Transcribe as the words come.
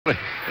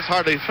It's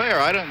hardly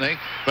fair, I don't think.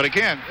 But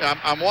again,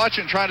 I'm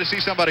watching, trying to see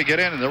somebody get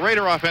in, and the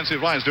Raider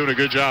offensive line is doing a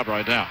good job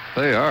right now.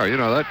 They are. You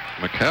know, that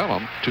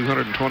McCallum,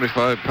 225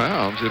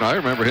 pounds. You know, I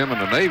remember him in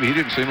the Navy. He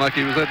didn't seem like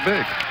he was that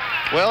big.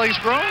 Well,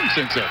 he's grown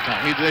since that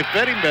time. They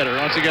fed him better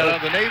once he got out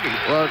of the Navy.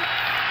 Well,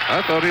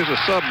 I thought he was a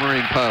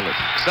submarine pilot.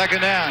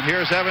 Second down.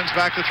 Here's Evans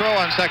back to throw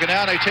on second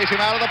down. They chase him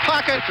out of the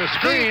pocket. It's a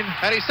screen.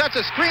 And he sets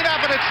a screen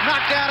up, and it's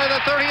knocked down at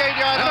the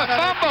 38-yard line. And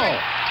a fumble.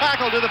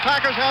 Tackle. Do the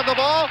Packers have the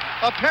ball?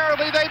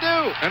 Apparently they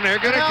do. And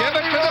they're going to give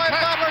it to the Leroy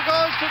Butler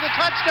goes to the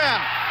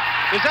touchdown.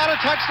 Is that a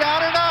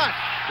touchdown or not?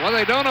 Well,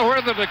 they don't know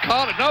whether to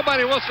call it.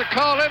 Nobody wants to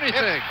call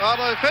anything. Well,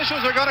 the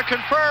officials are going to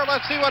confer.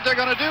 Let's see what they're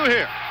going to do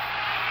here.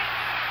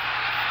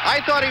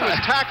 I thought he was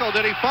tackled.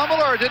 Did he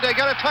fumble, or did they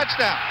get a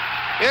touchdown?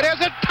 It is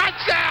a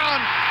touchdown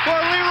for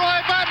Leroy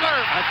Butler.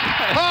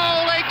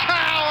 Holy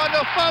cow, on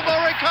the fumble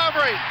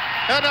recovery.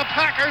 And the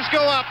Packers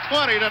go up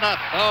 20-0.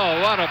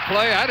 Oh, what a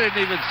play. I didn't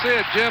even see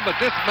it, Jim, but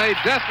this may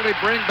definitely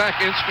bring back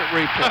instant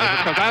replay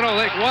because I don't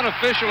think one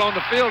official on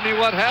the field knew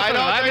what happened.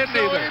 I didn't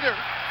so either.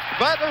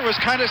 Butler was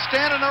kind of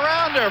standing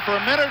around there for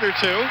a minute or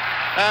two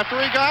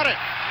after he got it.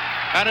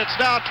 And it's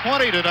now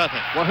 20-0.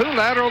 Well, who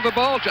lateraled the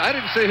ball? I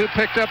didn't see who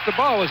picked up the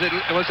ball. Was it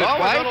White?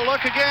 We're going to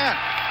look again.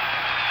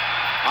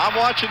 I'm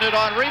watching it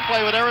on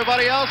replay with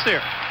everybody else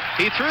here.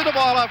 He threw the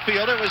ball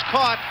upfield. It was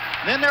caught.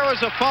 Then there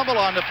was a fumble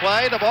on the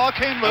play. The ball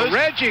came loose.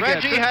 Reggie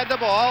had the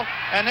ball,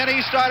 and then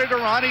he started to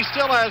run. He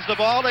still has the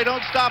ball. They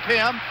don't stop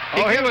him.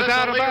 He was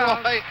out of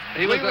bounds.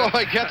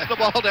 Leroy gets the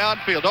ball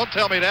downfield. Don't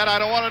tell me that. I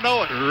don't want to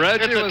know it.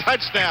 It's a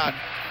touchdown.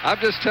 I'm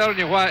just telling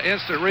you why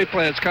instant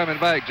replay is coming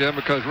back, Jim,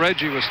 because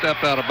Reggie was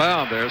stepped out of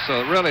bounds there,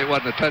 so really it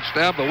wasn't a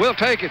touchdown, but we'll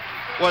take it.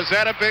 Was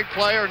that a big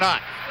play or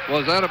not?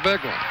 Was that a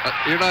big one?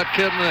 You're not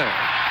kidding there.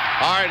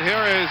 All right,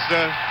 here is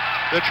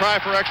the try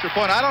for extra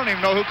point. I don't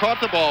even know who caught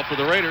the ball for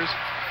the Raiders.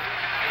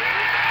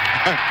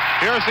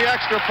 Here's the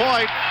extra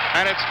point,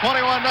 and it's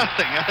 21-0.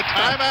 A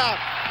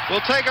timeout. We'll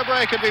take a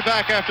break and be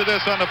back after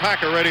this on the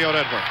Packer Radio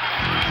Network.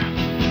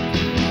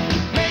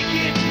 Make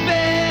it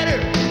better,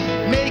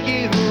 make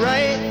it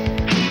right.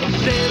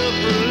 Settle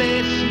for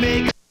let's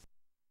make it.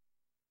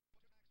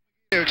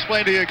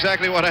 Explain to you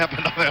exactly what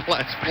happened on that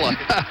last play.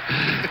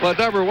 Well,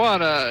 number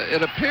one,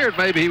 it appeared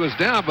maybe he was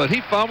down, but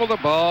he fumbled the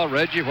ball.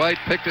 Reggie White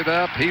picked it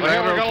up. We're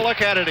going to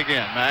look at it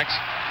again, Max,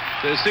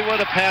 to see where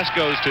the pass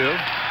goes to.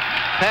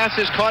 Pass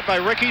is caught by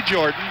Ricky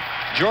Jordan.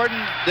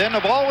 Then the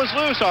ball was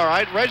loose, all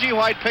right. Reggie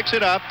White picks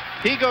it up.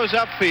 He goes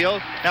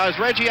upfield. Now, is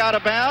Reggie out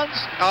of bounds?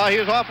 He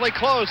was awfully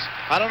close.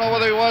 I don't know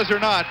whether he was or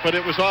not, but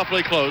it was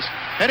awfully close.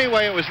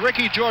 Anyway, it was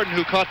Ricky Jordan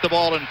who caught the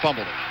ball and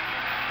fumbled it.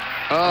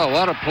 Oh,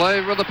 what a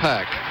play for the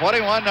Pack.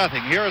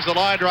 21-0. Here is the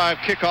line drive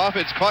kickoff.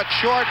 It's caught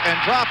short and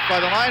dropped by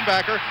the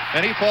linebacker,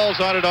 and he falls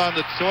on it on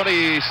the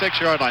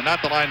 26-yard line.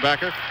 Not the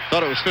linebacker.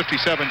 Thought it was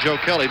 57, Joe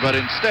Kelly, but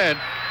instead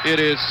it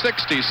is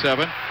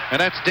 67. And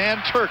that's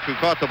Dan Turk who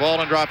caught the ball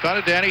and dropped on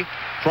it. Danny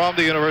from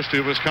the University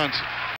of Wisconsin.